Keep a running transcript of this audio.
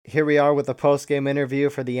here we are with the post-game interview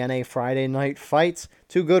for the NA Friday night fights.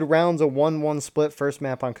 Two good rounds, a 1-1 split. First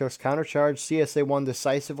map on Cook's countercharge. CSA won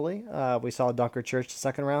decisively. We saw Dunker Church the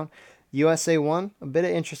second round. USA won. A bit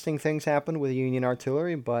of interesting things happened with Union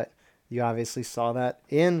Artillery, but you obviously saw that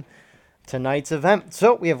in tonight's event.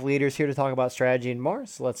 So we have leaders here to talk about strategy and more.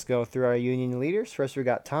 So let's go through our Union leaders. First, we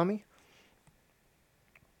got Tommy.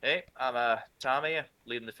 Hey, I'm Tommy,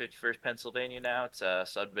 leading the 51st Pennsylvania now. It's a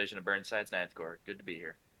subdivision of Burnside's Ninth Corps. Good to be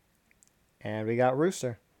here. And we got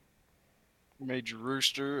Rooster. Major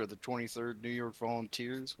Rooster of the 23rd New York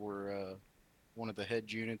Volunteers. We're one of the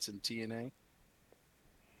head units in TNA.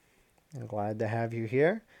 I'm glad to have you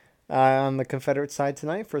here. On the Confederate side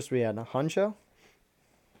tonight, first we had Huncho.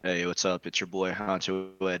 Hey, what's up? It's your boy Honcho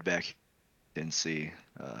Ed back in C.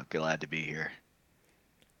 Glad to be here.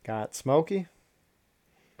 Got Smokey.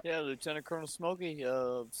 Yeah, Lieutenant Colonel Smokey,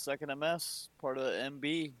 2nd MS, part of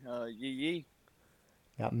MB, Yee Yee.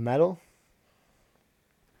 Got Metal.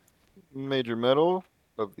 Major Metal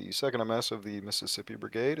of the 2nd MS of the Mississippi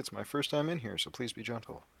Brigade. It's my first time in here, so please be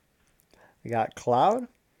gentle. We got Cloud.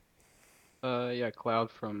 Yeah, Cloud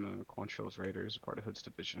from Quantrill's Raiders, part of Hood's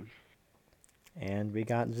division. And we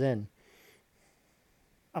got Xxin.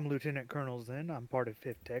 I'm Lieutenant Colonel Zen. I'm part of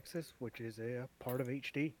 5th Texas, which is a part of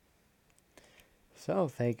HD. So,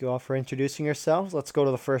 thank you all for introducing yourselves. Let's go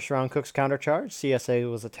to the first round Cook's countercharge.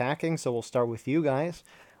 CSA was attacking, so we'll start with you guys.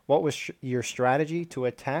 What was your strategy to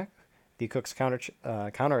attack the Cook's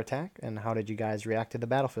counterattack, and how did you guys react to the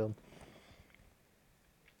battlefield?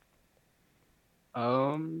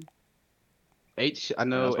 I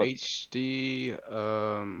know HD,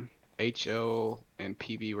 HL, and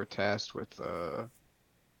PB were tasked with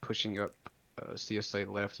pushing up CSA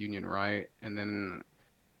left, Union right, and then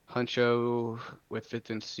Huncho with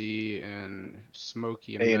 5th and C, and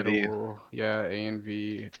Smokey and Metal, yeah, A and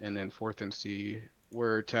V, and then 4th and C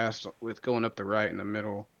were tasked with going up the right in the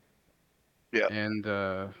middle. Yeah. And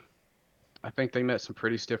I think they met some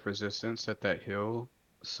pretty stiff resistance at that hill.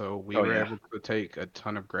 So we were able to take a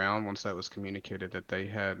ton of ground once that was communicated that they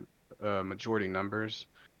had majority numbers.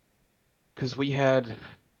 Because we had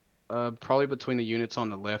probably between the units on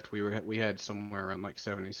the left, we had somewhere around like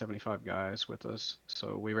 70, 75 guys with us.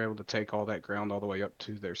 So we were able to take all that ground all the way up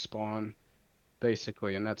to their spawn,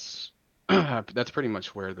 basically. And that's that's pretty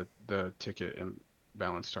much where the ticket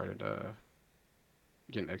imbalance started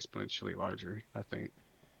getting exponentially larger, I think.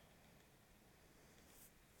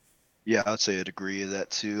 Yeah, I'd say I'd agree with that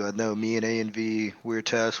too. I know me and A and V, we were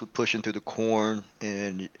tasked with pushing through the corn,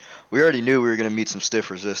 and we already knew we were going to meet some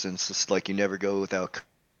stiff resistance. It's like you never go without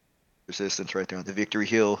resistance right there on the Victory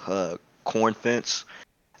Hill corn fence.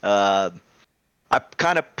 I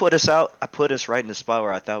kind of put us out. I put us right in the spot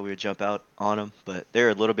where I thought we would jump out on them, but they're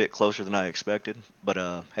a little bit closer than I expected.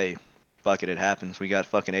 But hey, fuck it, it happens. We got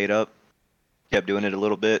fucking ate up. Kept doing it a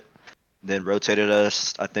little bit, then rotated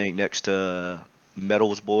us, I think, next to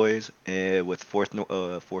Metals Boys and with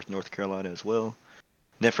 4th North Carolina as well. And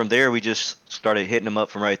then from there, we just started hitting them up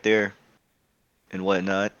from right there and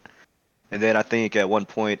whatnot. And then I think at one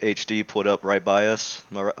point HD pulled up right by us.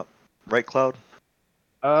 Am I right, Cloud?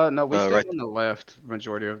 No, we stayed right. on the left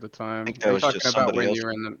majority of the time. I think Are that you was talking just about somebody when else. you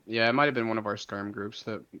were in the? Yeah, it might have been one of our Sturm groups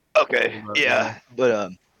that. Okay, yeah,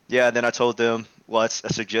 but yeah. Then I told them, well, I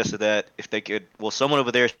suggested that if they could, well, someone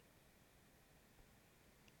over there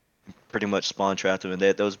pretty much spawn trapped them, and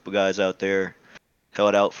that those guys out there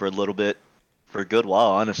held out for a little bit, for a good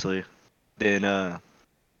while, honestly. Then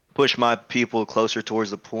push my people closer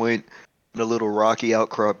towards the point in a little rocky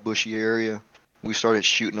outcrop bushy area. We started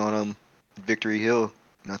shooting on them Victory Hill,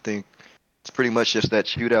 and I think it's pretty much just that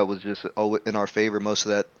shootout was just all in our favor most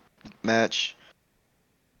of that match.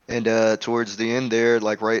 And towards the end there,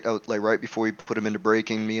 like right before we put them into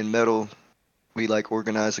breaking, me and Metal, we like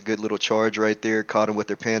organized a good little charge right there, caught them with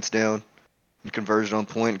their pants down, and conversion on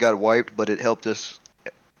point, got wiped, but it helped us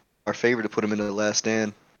our favor to put them into the last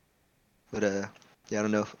stand. But yeah, I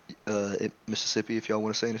don't know, Mississippi, if y'all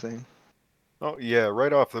want to say anything. Oh, yeah,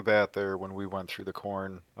 right off the bat there when we went through the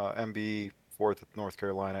corn, MB, 4th North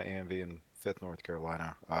Carolina, AMV, and 5th North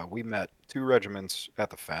Carolina, we met 2 regiments at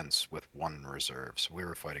the fence with 1 reserve, so we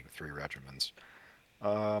were fighting 3 regiments.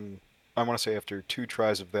 I want to say after 2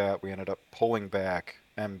 tries of that, we ended up pulling back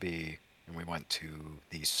MB, and we went to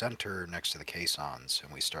the center next to the caissons,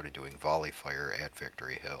 and we started doing volley fire at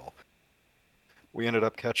Victory Hill. We ended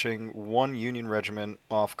up catching 1 Union regiment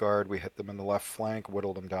off guard. We hit them in the left flank,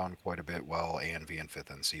 whittled them down quite a bit while ANV and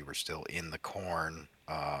 5th NC were still in the corn.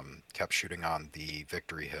 Kept shooting on the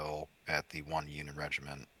Victory Hill at the 1 Union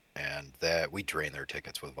regiment, and that we drained their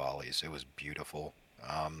tickets with volleys. It was beautiful.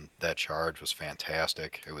 That charge was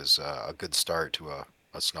fantastic. It was a good start to a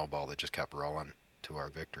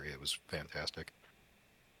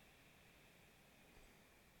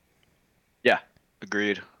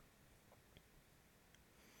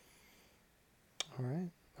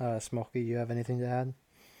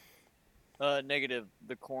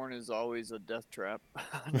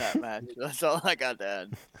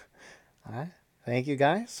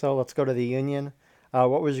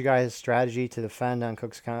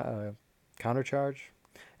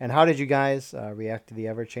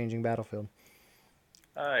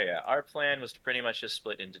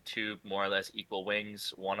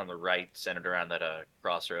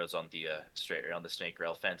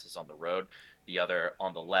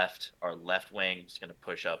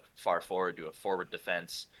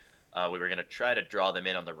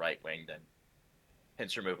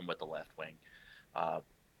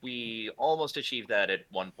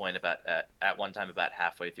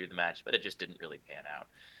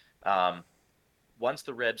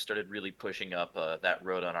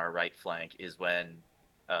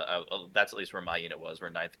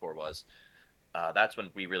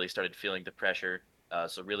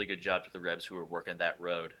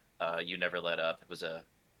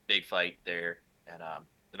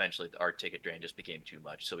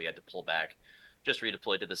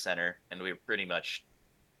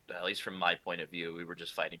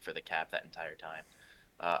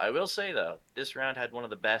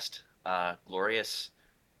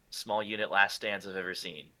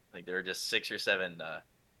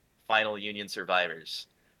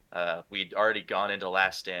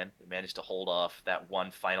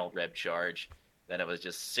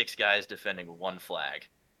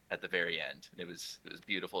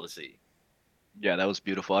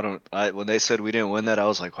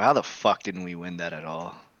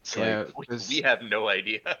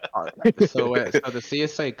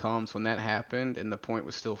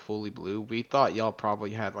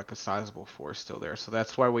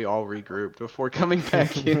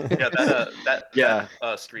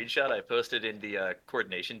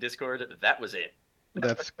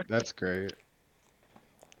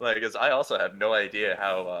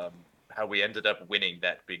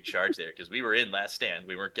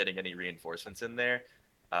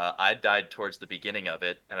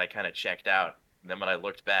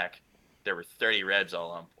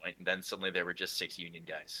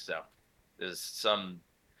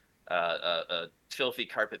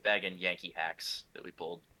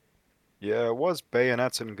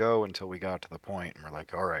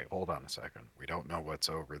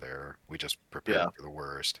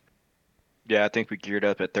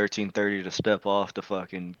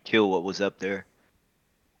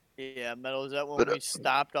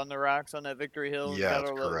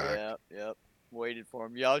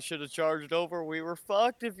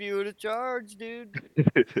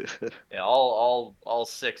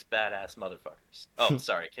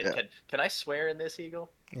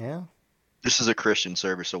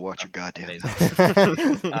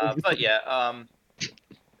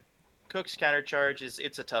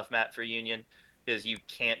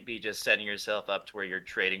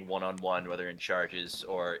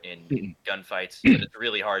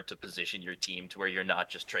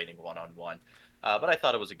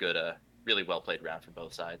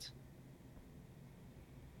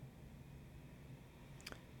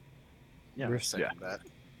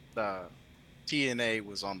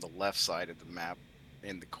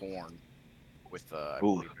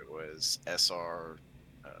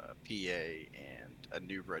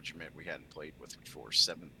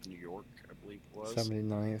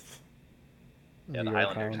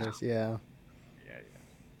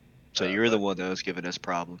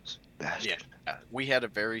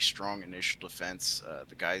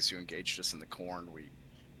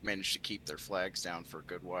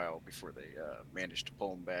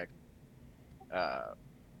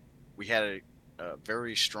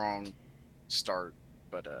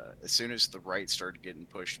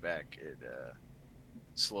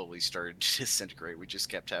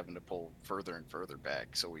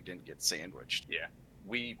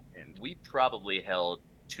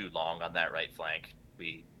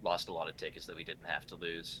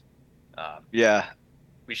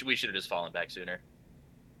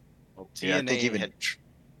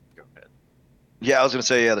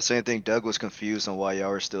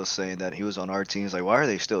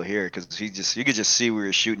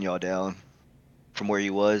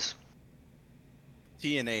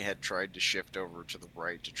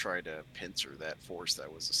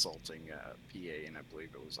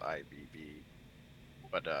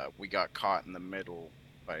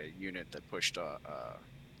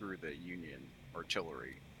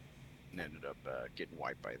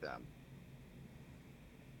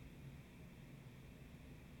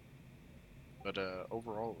But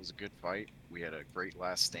overall, it was a good fight. We had a great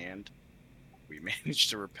last stand. We managed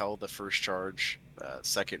to repel the first charge.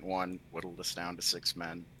 Second one whittled us down to 6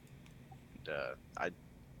 men. And, I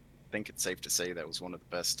think it's safe to say that was one of the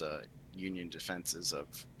best Union defenses of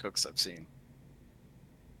Cooks I've seen.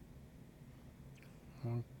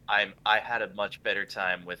 I had a much better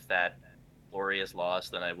time with that glorious loss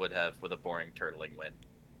than I would have with a boring turtling win.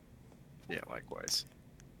 Yeah, likewise.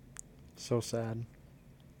 So sad.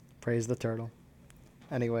 Praise the turtle.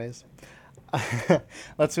 Anyways,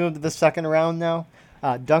 let's move to the second round now.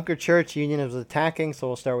 Dunker Church Union was attacking, so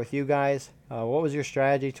we'll start with you guys. What was your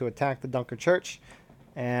strategy to attack the Dunker Church,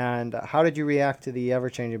 and how did you react to the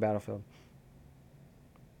ever-changing battlefield?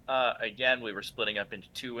 Again, we were splitting up into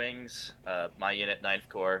 2 wings. My unit, 9th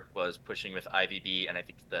Corps, was pushing with IVB, and I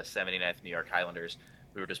think the 79th New York Highlanders.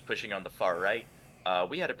 We were just pushing on the far right.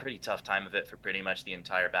 We had a pretty tough time of it for pretty much the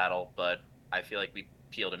entire battle, but I feel like we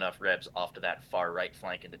peeled enough rebs off to that far right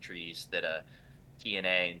flank in the trees that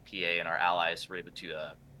TNA and PA and our allies were able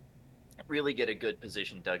to really get a good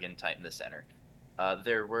position dug in tight in the center.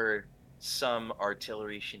 There were some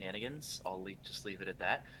artillery shenanigans. Just leave it at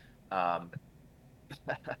that.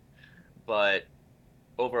 But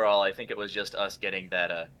overall, I think it was just us getting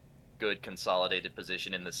that good consolidated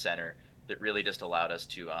position in the center that really just allowed us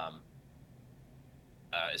to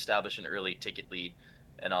establish an early ticket lead,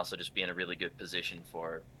 and also just be in a really good position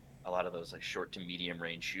for a lot of those like short to medium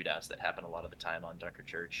range shootouts that happen a lot of the time on Dunker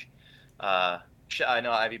Church. I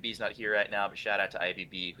know IVB's not here right now, but shout out to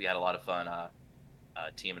IVB. We had a lot of fun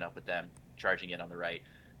teaming up with them, charging in on the right.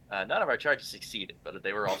 None of our charges succeeded, but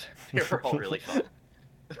they were all really fun.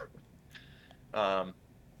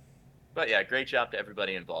 But yeah, great job to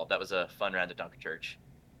everybody involved. That was a fun round at Dunker Church.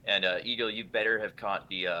 And Eagle, you better have caught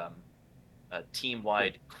the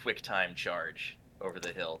team-wide quick time charge over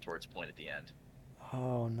the hill towards point at the end.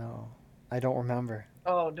 Oh no, I don't remember.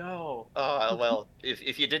 Oh no. Well,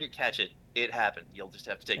 if you didn't catch it, it happened. You'll just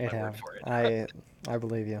have to take my word for it. I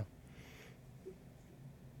believe you.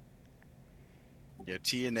 Yeah,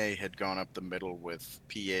 TNA had gone up the middle with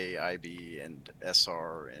PA, IB, and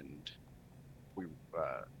SR, and we,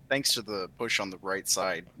 thanks to the push on the right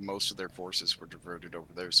side, most of their forces were diverted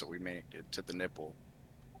over there, so we made it to the nipple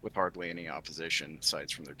with hardly any opposition, aside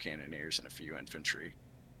from their cannoneers and a few infantry.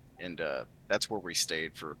 And that's where we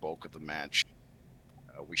stayed for a bulk of the match.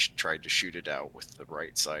 We tried to shoot it out with the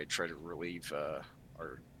right side, try to relieve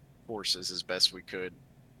our forces as best we could.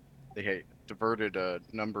 They had diverted a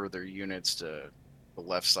number of their units to the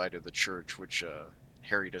left side of the church, which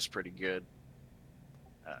harried us pretty good.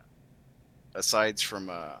 Aside from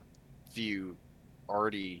a few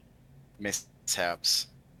already mishaps,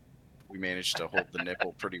 we managed to hold the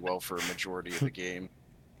nipple pretty well for a majority of the game.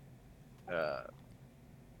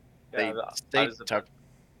 They stayed tough.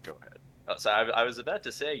 Go ahead. Oh, so I was about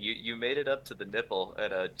to say you made it up to the nipple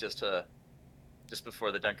at just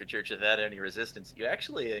before the Dunker Church without any resistance. You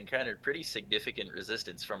actually encountered pretty significant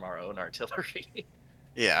resistance from our own artillery.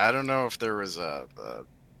 Yeah, I don't know if there was a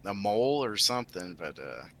mole or something, but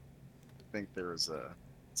I think there was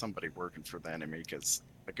somebody working for the enemy, because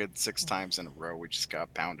a good 6 times in a row we just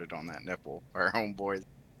got pounded on that nipple by our own boys.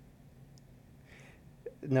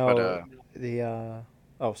 No,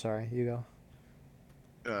 oh, sorry, you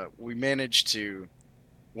go. We managed to,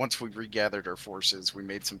 once we regathered our forces, we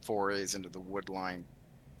made some forays into the wood line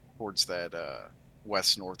towards that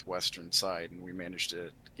west-northwestern side, and we managed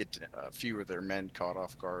to get a few of their men caught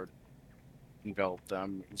off guard, envelop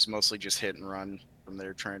them. It was mostly just hit and run from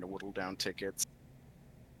there, trying to whittle down tickets.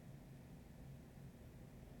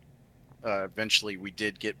 Eventually, we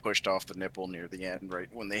did get pushed off the nipple near the end, right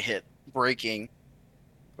when they hit breaking,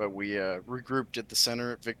 but we regrouped at the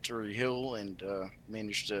center at Victory Hill and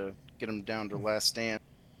managed to get them down to last stand.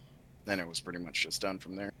 Then it was pretty much just done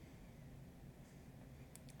from there.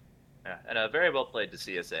 Yeah, and very well played to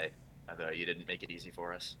CSA. Though you didn't make it easy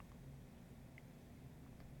for us.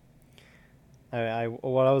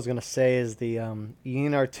 What I was gonna say is the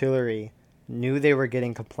Union artillery knew they were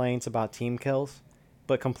getting complaints about team kills,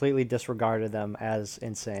 but completely disregarded them as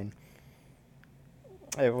insane.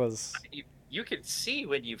 It was. You could see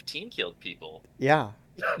when you've team killed people. Yeah,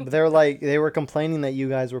 they were complaining that you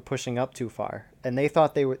guys were pushing up too far, and they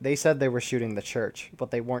thought they said they were shooting the church,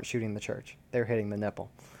 but they weren't shooting the church. They were hitting the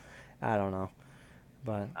nipple. I don't know,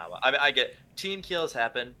 but I get team kills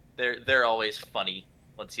happen. They're always funny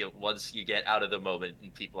once you get out of the moment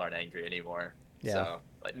and people aren't angry anymore. Yeah. So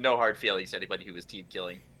like, no hard feelings to anybody who was team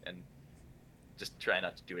killing, and just try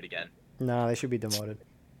not to do it again. No, they should be demoted.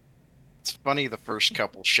 It's funny the first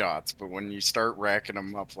couple shots, but when you start racking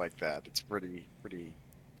them up like that, it's pretty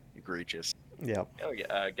egregious. Yep. Oh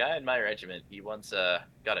yeah, a guy in my regiment, he once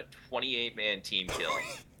got a 28-man team kill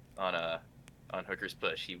on Hooker's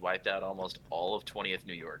Push. He wiped out almost all of 20th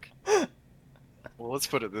New York. Well, let's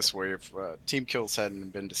put it this way: if team kills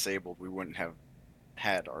hadn't been disabled, we wouldn't have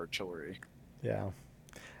had artillery. Yeah.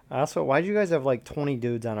 Also, why did you guys have like 20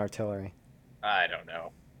 dudes on artillery? I don't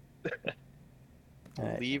know. I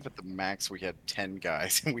Right. believe at the max we had 10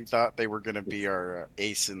 guys, and we thought they were going to be our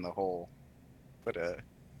ace in the hole. But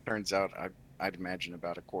turns out I'd imagine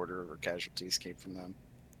about a quarter of our casualties came from them.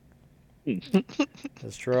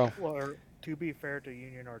 That's true. Well, to be fair to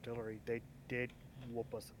Union Artillery, they did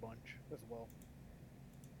whoop us a bunch as well.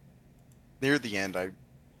 Near the end, I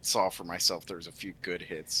saw for myself there was a few good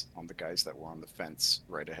hits on the guys that were on the fence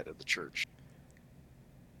right ahead of the church.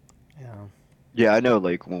 Yeah. Yeah, I know.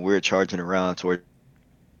 Like when we were charging around toward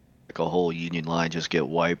like a whole Union line just get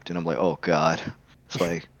wiped, and I'm like, oh god. It's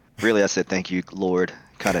like really, I said thank you, Lord.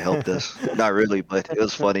 Kind of helped us. Not really, but it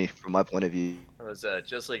was funny from my point of view. It was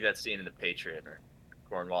just like that scene in The Patriot where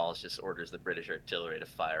Cornwallis just orders the British artillery to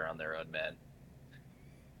fire on their own men.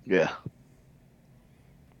 Yeah.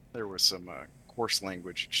 There was some coarse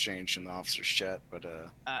language exchanged in the officers' chat, but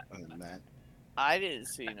other than that, I didn't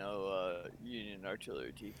see no Union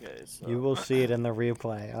artillery TKs. So. You will see it in the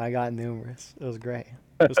replay. I got numerous. It was great.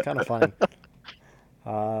 It was kind of funny.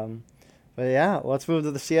 But yeah, let's move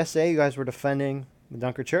to the CSA. You guys were defending the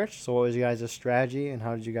Dunker Church. So what was you guys' strategy, and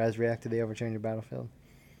how did you guys react to the overchanging battlefield?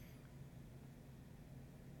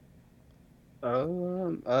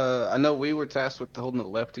 I know we were tasked with holding the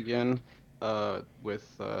left again,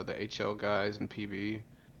 with the HL guys and PB.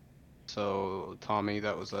 So Tommy,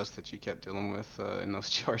 that was us that you kept dealing with in those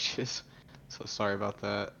charges. So sorry about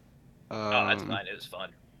that. Oh, that's fine. It was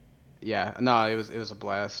fun. Yeah, no, it was a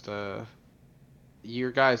blast.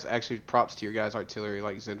 Your guys, actually, props to your guys' artillery.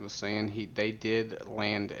 Like Zed was saying, they did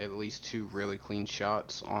land at least 2 really clean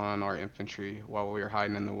shots on our infantry while we were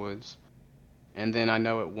hiding in the woods. And then I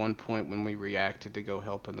know at one point when we reacted to go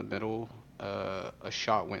help in the middle, a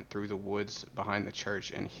shot went through the woods behind the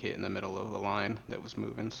church and hit in the middle of the line that was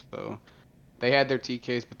moving. So they had their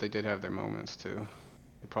TKs, but they did have their moments too.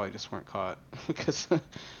 They probably just weren't caught because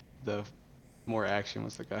the more action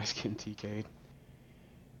was the guys getting TK'd.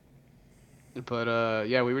 But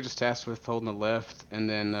yeah, we were just tasked with holding the left, and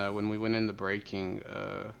then when we went into breaking,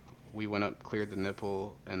 we went up, cleared the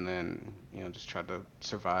nipple, and then just tried to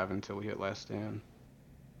survive until we hit last stand.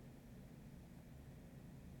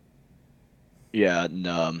 Yeah,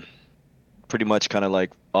 and pretty much kind of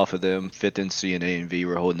like off of them, 5th and C and A and V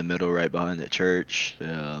were holding the middle right behind the church.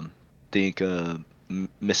 Think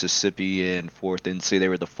Mississippi and 4th and C, they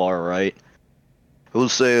were the far right. I will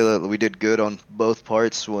say that we did good on both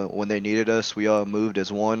parts when they needed us. We all moved as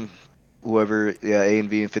one. Whoever, yeah, A and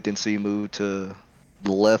V and 5th and C moved to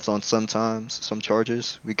the left on some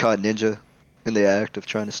charges. We caught Ninja in the act of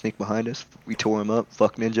trying to sneak behind us. We tore him up.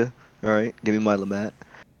 Fuck Ninja. All right, give me my Lamat.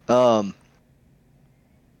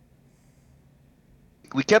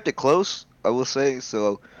 We kept it close, I will say.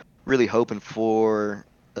 So, really hoping for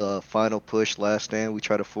a final push last stand. We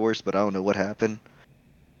tried to force, but I don't know what happened.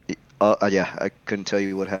 Yeah, I couldn't tell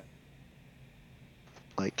you what happened.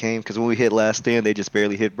 Like came because when we hit last stand, they just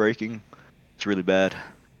barely hit breaking. It's really bad.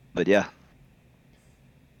 But yeah,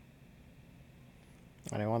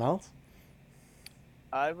 Anyone else?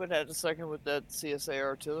 I would have to second with that CSA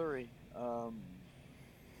artillery.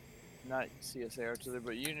 Not CSA artillery,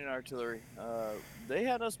 but Union artillery. They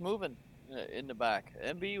had us moving in the back.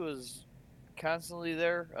 MB was constantly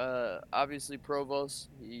there. Obviously, Provost.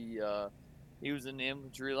 He was in the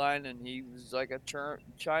infantry line, and he was like a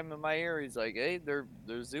chime in my ear. He's like, "Hey, they're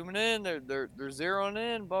zooming in. They're zeroing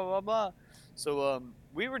in. Blah blah blah." So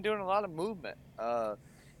we were doing a lot of movement.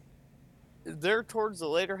 There towards the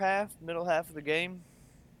later half, middle half of the game,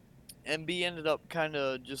 MB ended up kind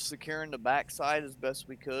of just securing the backside as best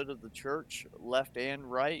we could of the church, left and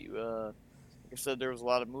right. Like I said, there was a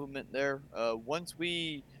lot of movement there. Once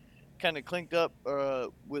we kind of clinked up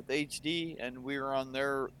with HD and we were on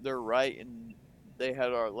their right and they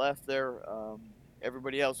had our left there,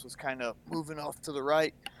 everybody else was kind of moving off to the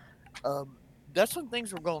right. That's when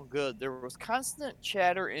things were going good. There was constant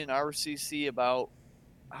chatter in RCC about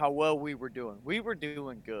how well we were doing. We were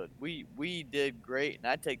doing good. We did great, and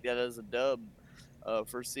I take that as a dub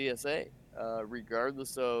for CSA,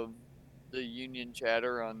 regardless of the union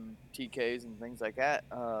chatter on TKs and things like that.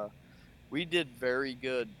 We did very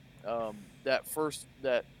good. That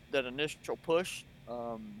initial push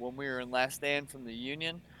when we were in last stand from the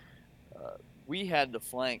union, we had the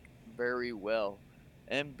flank very well.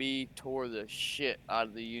 MB tore the shit out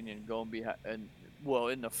of the union going behind and well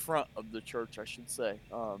in the front of the church, I should say.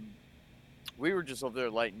 we were just over there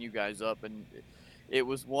lighting you guys up, and it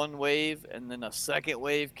was one wave, and then a second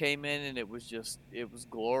wave came in, and it was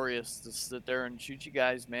glorious to sit there and shoot you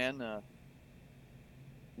guys, man.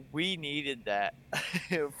 We needed that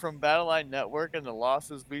from Battleline Network and the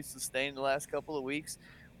losses we sustained the last couple of weeks.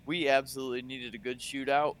 We absolutely needed a good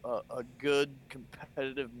shootout, a good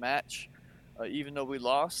competitive match. Even though we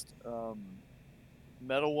lost,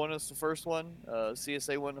 Metal won us the first one.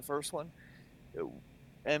 CSA won the first one. It,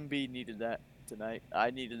 MB needed that tonight. I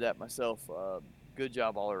needed that myself. Good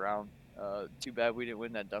job all around. Too bad we didn't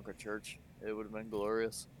win that Dunker Church. It would have been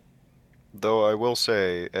glorious. Though I will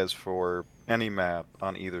say, as for any map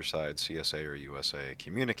on either side, CSA or USA,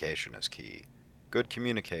 communication is key. Good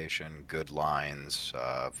communication, good lines,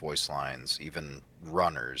 voice lines, even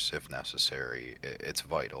runners if necessary. It's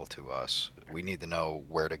vital to us. We need to know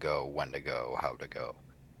where to go, when to go, how to go.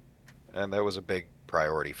 And that was a big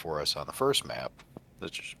priority for us on the first map.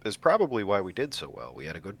 Which is probably why we did so well. We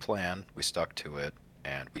had a good plan, we stuck to it,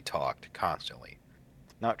 and we talked constantly.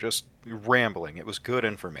 Not just rambling, it was good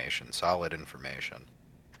information, solid information.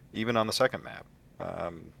 Even on the second map.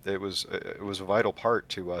 It was a vital part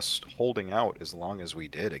to us holding out as long as we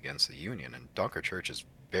did against the Union, and Dunker Church is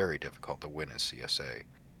very difficult to win as CSA.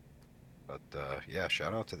 But yeah,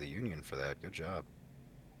 shout out to the Union for that. Good job.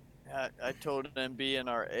 I told MB in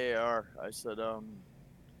our AR, I said,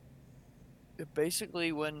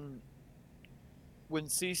 basically when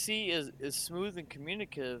CC is smooth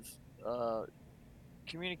and uh,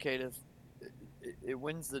 communicative, it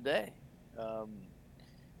wins the day. Um,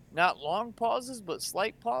 Not long pauses, but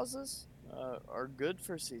slight pauses are good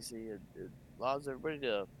for CC. It allows everybody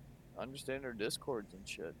to understand their discords and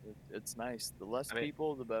shit. It's nice. The less I mean,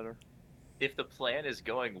 people, the better. if the plan is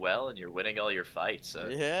going well and you're winning all your fights, a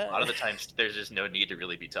Yeah. lot of the times there's just no need to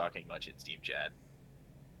really be talking much in Steam chat.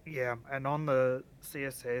 Yeah, and on the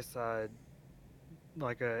CSA side,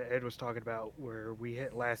 like Ed was talking about, where we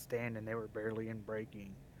hit last stand and they were barely in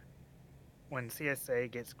breaking. When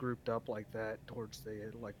CSA gets grouped up like that towards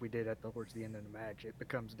the like we did towards the end of the match, it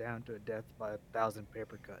becomes down to a death by 1,000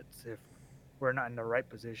 paper cuts. If we're not in the right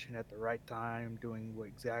position at the right time, doing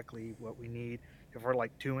exactly what we need, if we're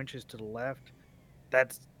like 2 inches to the left,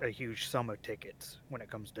 that's a huge sum of tickets when it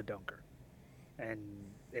comes to Dunker, and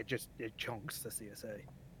it chunks the CSA.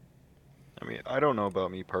 I mean, I don't know about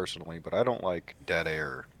me personally, but I don't like dead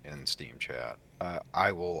air in Steam chat.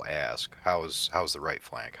 I will ask, how's the right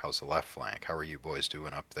flank? How's the left flank? How are you boys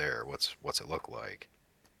doing up there? What's it look like?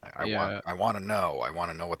 I want Yeah, I want to know. I want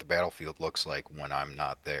to know what the battlefield looks like when I'm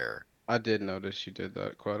not there. I did notice you did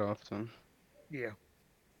that quite often. Yeah,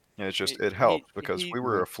 And it's just he it he helped because he we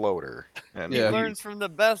were a floater, and he Yeah. we learns from the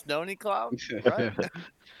best, don't he, Cloud? Right?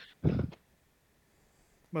 Yeah.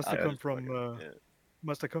 must I'm have come just from fucking. Yeah.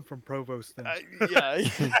 must have come from Provost then. Yeah,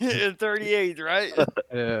 in 38, right?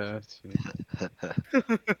 Yeah.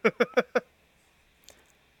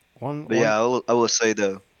 One But yeah, one I will say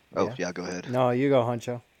though. Oh yeah. yeah, go ahead. No, you go,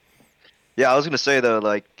 Huncho. Yeah, I was gonna say though,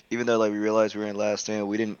 like even though like we realized we were in last stand,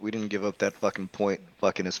 we didn't give up that fucking point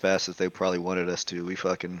fucking as fast as they probably wanted us to. We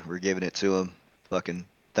fucking were giving it to them, fucking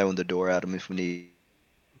throwing the door at them if we need.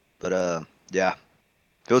 But yeah,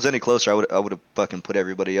 if it was any closer, I would have fucking put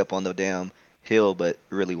everybody up on the damn hill, but it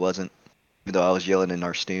really wasn't. Even though I was yelling in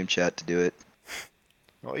our Steam chat to do it.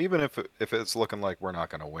 well, even if it's looking like we're not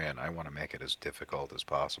going to win, I want to make it as difficult as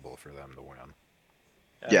possible for them to win.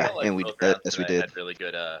 I Yeah, felt like and we both rounds yes we tonight did. had really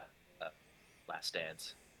good last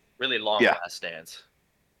stands, really long Yeah. last stands.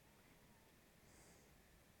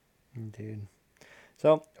 Dude.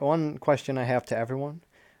 So, one question I have to everyone.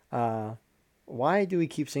 Uh, why do we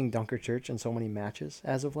keep seeing Dunker Church in so many matches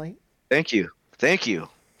as of late? Thank you. Thank you.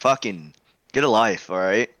 Fucking get a life, all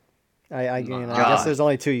right? I guess Nah. there's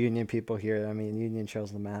only two Union people here. I mean, Union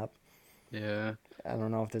chose the map. Yeah. I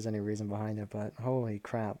don't know if there's any reason behind it, but holy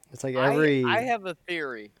crap. It's like I every. have a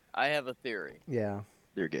theory. I have a theory. Yeah.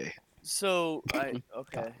 You're gay. So I God.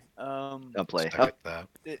 okay. Don't play. Stick with that.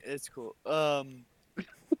 It's cool.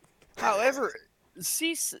 However,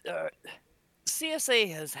 CSA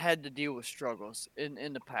has had to deal with struggles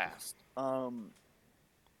in the past.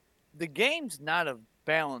 The game's not a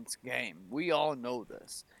balanced game. We all know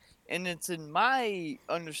this. And it's in my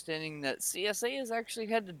understanding that CSA has actually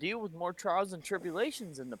had to deal with more trials and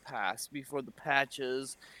tribulations in the past before the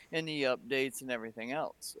patches and the updates and everything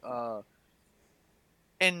else.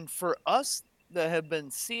 And for us that have been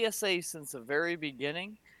CSA since the very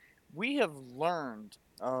beginning, we have learned,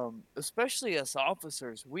 especially as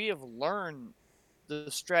officers, we have learned the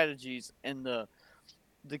strategies and the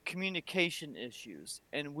communication issues,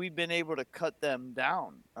 and we've been able to cut them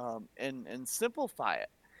down and simplify it.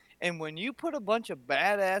 And when you put a bunch of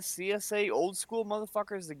badass CSA old school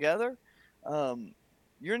motherfuckers together,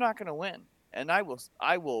 you're not going to win. And I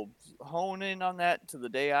will hone in on that to the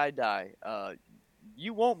day I die.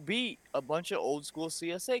 You won't beat a bunch of old school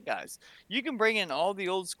CSA guys. You can bring in all the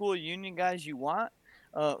old school Union guys you want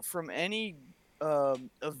from any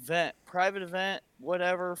event, private event,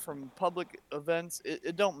 whatever, from public events.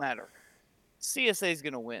 It don't matter. CSA is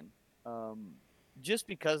going to win. Um, just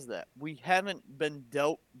because of that, we haven't been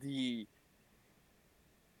dealt the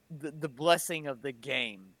blessing of the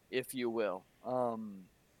game, if you will.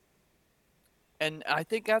 And I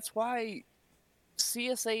think that's why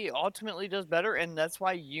CSA ultimately does better, and that's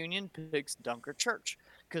why Union picks Dunker Church,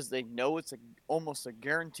 because they know it's almost a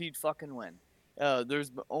guaranteed fucking win.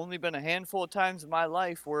 There's only been a handful of times in my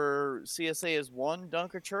life where CSA has won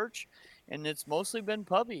Dunker Church, and it's mostly been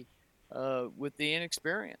pubby with the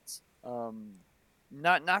inexperience.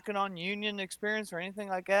 Not knocking on Union experience or anything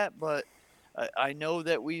like that, but I know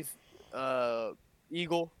that we've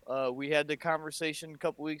Eagle. We had the conversation a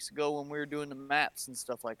couple weeks ago when we were doing the maps and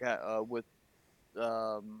stuff like that with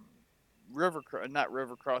um, not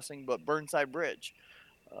river crossing, but Burnside Bridge.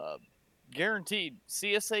 Uh, Guaranteed,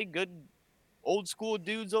 CSA good old school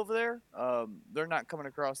dudes over there. They're not coming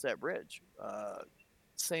across that bridge.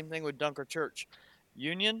 Same thing with Dunker Church.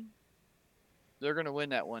 Union, they're going to win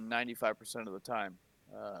that one 95% of the time.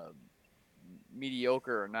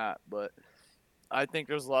 Mediocre or not, but I think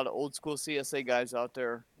there's a lot of old school CSA guys out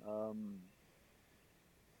there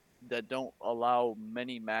that don't allow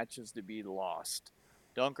many matches to be lost.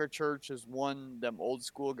 Dunker Church is one them old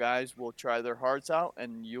school guys will try their hearts out,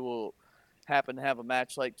 and you will happen to have a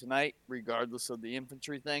match like tonight, regardless of the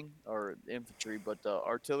infantry thing or infantry, but the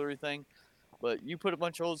artillery thing. But you put a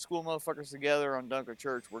bunch of old school motherfuckers together on Dunker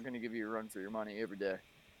Church, we're gonna give you a run for your money every day.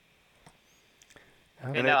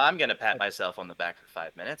 And now I'm gonna pat myself on the back for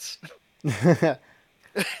 5 minutes. But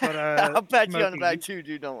I'll pat you on the Smokey, back too,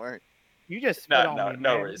 dude. Don't worry. you just spit on me,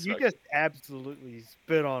 no man. worries, You Smokey. just absolutely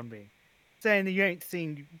spit on me, saying that you ain't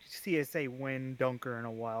seen CSA win Dunker in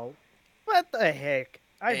a while. What the heck?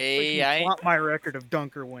 I freaking flaunt my record of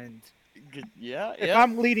Dunker wins. Yeah, If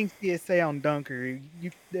I'm leading CSA on Dunker,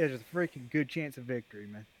 there's a freaking good chance of victory,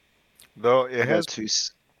 man. Though I it got has. two.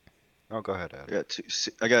 Oh, go ahead, Ed.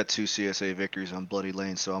 I got two CSA victories on Bloody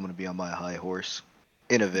Lane, so I'm gonna be on my high horse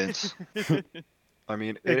in events. I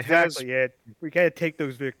mean, Exactly, Ed. We gotta take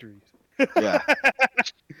those victories. Yeah.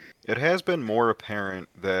 It has been more apparent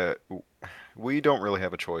that we don't really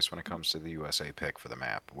have a choice when it comes to the USA pick for the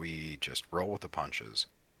map. We just roll with the punches.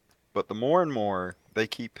 But the more and more they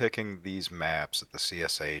keep picking these maps that the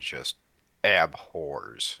CSA just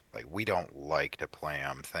abhors. Like, we don't like to play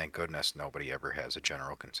them. Thank goodness nobody ever has a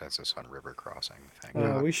general consensus on river crossing. Thank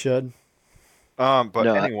God. We should. But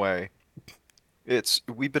No, anyway,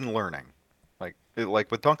 we've been learning.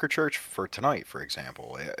 Like with Dunker Church for tonight, for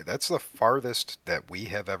example, that's the farthest that we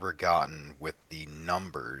have ever gotten with the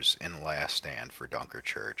numbers in Last Stand for Dunker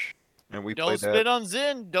Church. And we Don't played spit that. on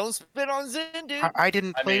Zin. Don't spit on Zin, dude. I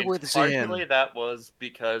didn't I play mean, with partially Zin. that was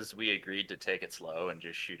because we agreed to take it slow and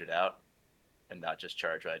just shoot it out, and not just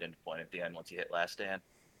charge right into point at the end once you hit last stand.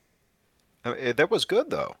 That was good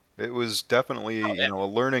though. It was definitely, Oh, yeah. a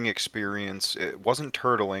learning experience. It wasn't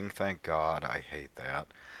turtling, thank God. I hate that.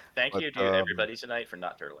 Thank But you to everybody tonight for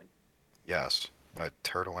not turtling. yes, but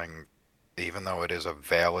turtling, even though it is a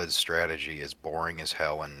valid strategy, is boring as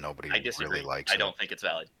hell, and nobody I disagree. really likes I it. don't think it's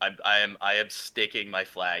valid. I am staking my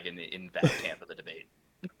flag in that camp of the debate.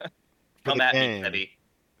 For Come the at me, game, Kevy.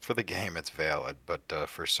 for the game, it's valid, but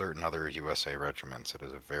for certain other USA regiments, it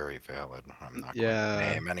is a very valid. I'm not going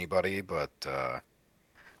to name anybody, but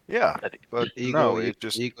yeah. But no, it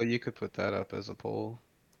just Eagle, you could put that up as a poll.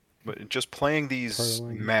 But just playing these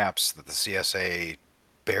Turtling. maps that the CSA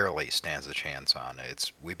barely stands a chance on,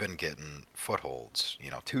 we've been getting footholds,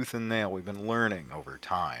 tooth and nail. We've been learning over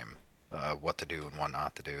time what to do and what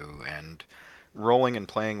not to do, and rolling and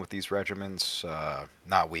playing with these regiments,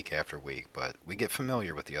 not week after week, but we get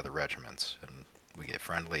familiar with the other regiments and we get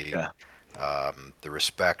friendly. Yeah. The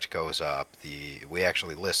respect goes up. We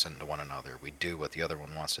actually listen to one another. We do what the other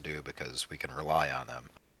one wants to do because we can rely on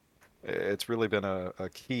them. It's really been a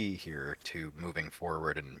key here to moving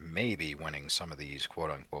forward and maybe winning some of these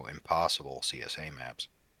quote-unquote impossible CSA maps.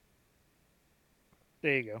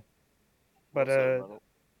 There you go. But Well said, Metal.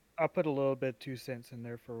 I'll put a little bit 2 cents in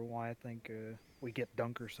there for why I think we get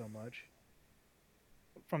Dunker so much.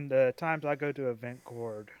 From the times I go to Event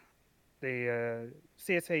Cord, the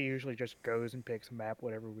CSA usually just goes and picks a map,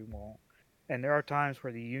 whatever we want. And there are times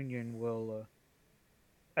where the Union will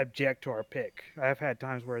object to our pick. I've had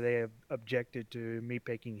times where they have objected to me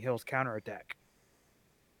picking Hill's counterattack.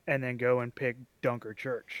 and then go and pick Dunker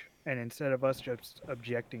Church. And instead of us just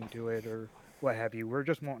objecting to it or what have you, we're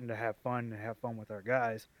just wanting to have fun and have fun with our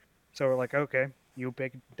guys. So we're like, okay, you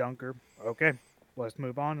pick Dunker. Okay, let's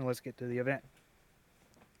move on and let's get to the event.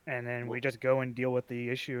 And then we just go and deal with the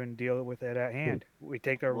issue and deal with it at hand. We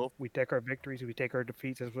take our victories, we take our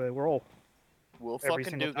defeats as we roll. We'll every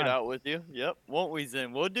fucking single duke time. it out with you. Yep. Won't we,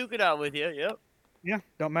 Zen? We'll duke it out with you. Yep. Yeah,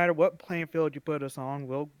 don't matter what playing field you put us on,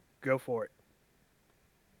 we'll go for it.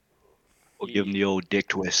 We'll give them the old dick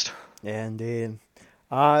twist. Yeah, indeed.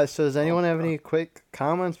 So does anyone have any quick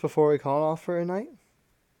comments before we call it off for a night?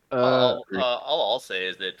 All I'll say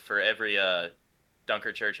is that for every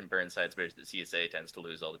Dunker Church and Burnside's bridge that CSA tends to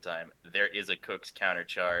lose all the time, there is a Cook's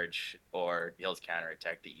countercharge or Hill's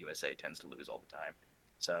counterattack that USA tends to lose all the time.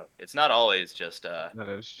 So it's not always just That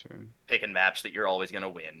is true. picking maps that you're always going to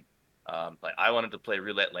win. Like I wanted to play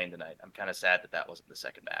Roulette Lane tonight. I'm kind of sad that wasn't the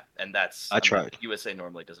second map, and that's I tried. USA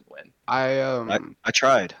normally doesn't win. I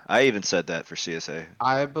tried. I even said that for CSA.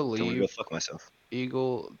 I So I'm gonna believe go fuck myself.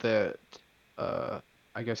 Eagle that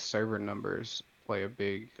I guess server numbers play a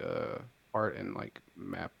big part in like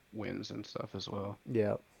map wins and stuff as well.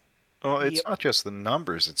 Yeah. Well, it's not just the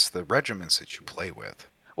numbers; it's the regiments that you play with.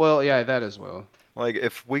 Well, yeah, that as well. Like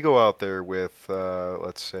if we go out there with,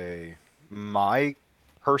 let's say, my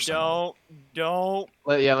personal.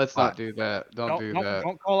 Let's not do that. Don't do that.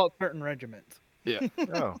 Don't call out certain regiments. Yeah.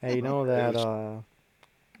 Oh. Hey, you know that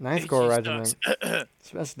Ninth Corps regiment,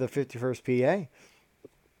 especially the 51st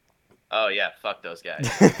Oh yeah, fuck those guys.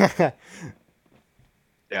 PA.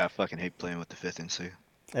 Yeah, I fucking hate playing with the 5th NC.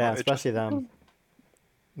 Yeah, especially them.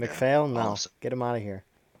 McPhail, no, awesome. get him out of here.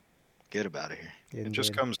 Get him out of here. It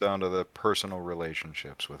just comes down to the personal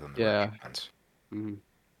relationships within the regiments. Mm-hmm.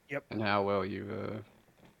 Yep. And how well you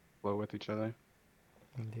flow with each other.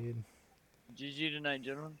 Indeed. GG tonight,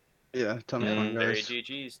 gentlemen. Yeah, ton of fun, Very guys.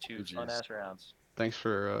 GG's, two fun ass rounds. Thanks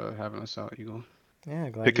for having us out, Eagle. Yeah,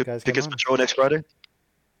 glad you guys pick came us on. patrol next Friday.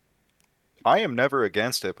 I am never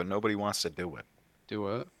against it, but nobody wants to do it. Do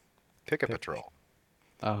what? Pick a patrol.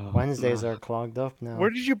 Oh, Wednesdays nah. are clogged up now. Where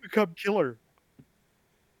did you become killer?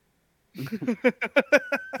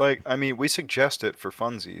 Like, I mean, we suggest it for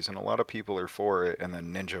funsies, and a lot of people are for it, and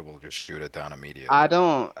then Ninja will just shoot it down immediately. I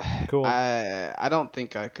don't. Cool. I don't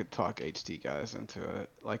think I could talk HT guys into it.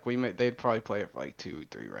 Like they'd probably play it for like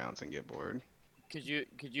 2-3 rounds and get bored. Could you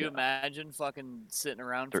imagine fucking sitting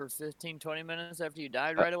around for 15-20 minutes after you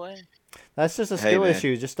died right away? That's just a Hey, skill man.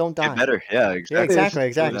 issue. Just don't die. Get better. Yeah, Yeah, exactly.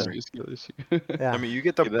 exactly. Yeah. I mean, you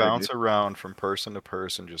get to Get better, bounce dude. around from person to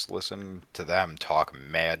person, just listen to them talk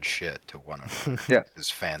mad shit to one another. Yeah. It's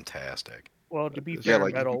fantastic. Well, to be Yeah, fair,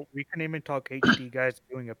 like- Metal, we couldn't even talk HD guys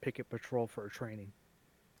doing a picket patrol for training.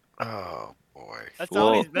 Oh, boy. That's Well-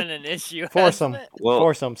 always been an issue. Force hasn't them. it? Well,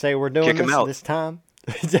 Force them. Say we're doing kick 'em this out. this time.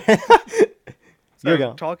 So You're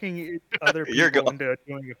going. talking other You're people go- into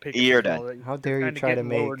doing a picket You're patrol. How dare you kinda try to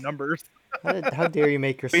getting lower make? numbers. How dare you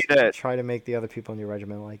make Be that. try to make the other people in your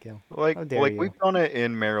regiment like you? Like, How dare you. we've done it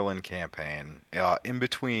in Maryland campaign, in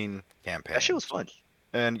between campaigns. That shit was fun.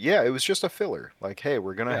 And yeah, it was just a filler. Like, hey,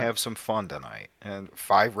 we're gonna have some fun tonight. And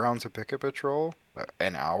 5 rounds of picket patrol,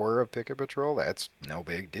 an hour of picket patrol, that's no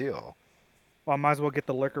big deal. Well, I might as well get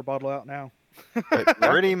the liquor bottle out now. But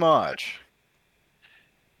pretty much.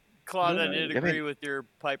 Claude, I did I agree mean- with your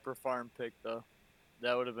Piper Farm pick though.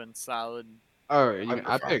 That would have been solid. Oh,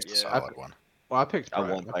 I picked. a solid one. Well, I picked. I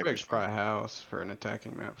won't I Piper's picked Fry House for an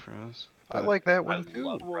attacking map for us. I But- like that I one too.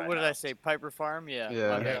 love What did I say? Piper Farm? Yeah. Yeah.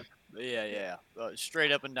 my bad. Yeah.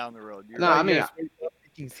 Straight up and down the road. You're No, right. I mean, Yes, we love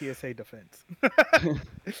picking CSA defense.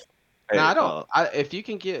 Hey, No, I don't. If you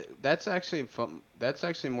can get, that's actually fun. That's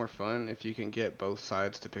actually more fun if you can get both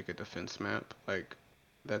sides to pick a defense map. Like,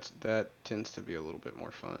 that tends to be a little bit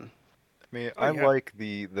more fun. I mean, Oh, I yeah. like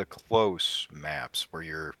the close maps where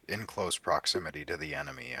you're in close proximity to the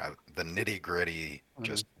enemy. The nitty gritty,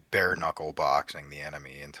 just bare knuckle boxing the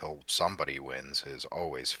enemy until somebody wins is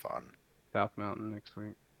always fun. South Mountain next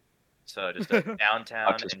week. So just a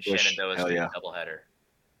downtown Oxus and Bush, Shenandoah hell Street yeah. doubleheader.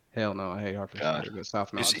 Hell no, I hate Harper God. Street, but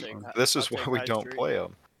South You Mountain. see, take- this I'll is why take we High don't Street. play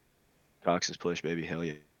them. Cox's push, baby. Hell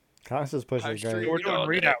yeah. Cox's push High is great. Street. We're doing Oh,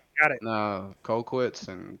 readout. Got it. No, Colquitts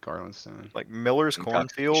and Garlandstone. Like Miller's And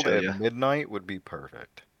Cox's Cornfield push, hell at yeah. midnight would be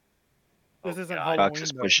perfect. This isn't God. Halloween,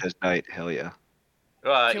 Cox's though. push has night. Hell yeah.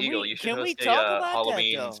 Can Eagle, we- you should can we host a talk about that,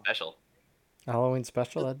 Halloween though? special. Halloween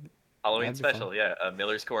special. Halloween That'd be fun. special, yeah.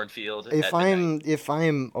 Miller's Cornfield. If at midnight.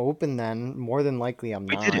 I'm open, then more than likely I'm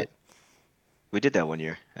We not. did it. We did that one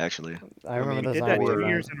year, actually. I remember mean, the Did that zombie 2 event.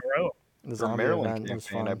 years in a row. The For zombie Maryland event was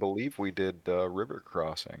campaign, I fun. believe we did River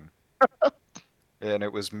Crossing. and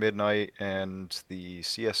it was midnight, and the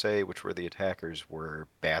CSA, which were the attackers, were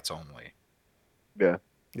bats only. Yeah.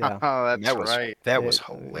 Yeah. Oh, And that's that was right. that was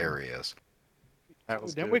Yeah. hilarious. That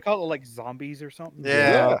was Didn't good. we call it like zombies or something?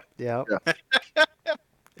 Yeah. Yeah.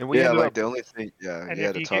 And we Yeah, ended like up the only thing, yeah, And you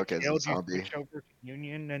had if to you get talk as a killed, you zombie. switch over to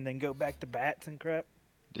Union and then go back to bats and crap.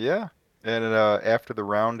 Yeah. And after the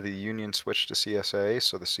round, the Union switched to CSA,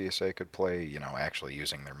 so the CSA could play, actually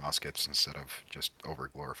using their muskets instead of just over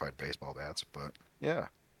glorified baseball bats. But yeah,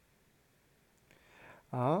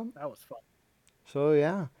 That was fun. So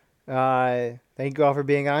yeah. Thank you all for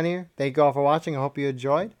being on here. Thank you all for watching. I hope you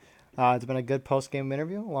enjoyed. It's been a good post game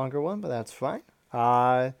interview, a longer one, but that's fine.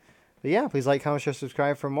 But yeah, please like, comment, share,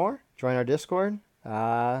 subscribe for more. Join our Discord.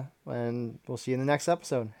 And we'll see you in the next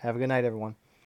episode. Have a good night, everyone.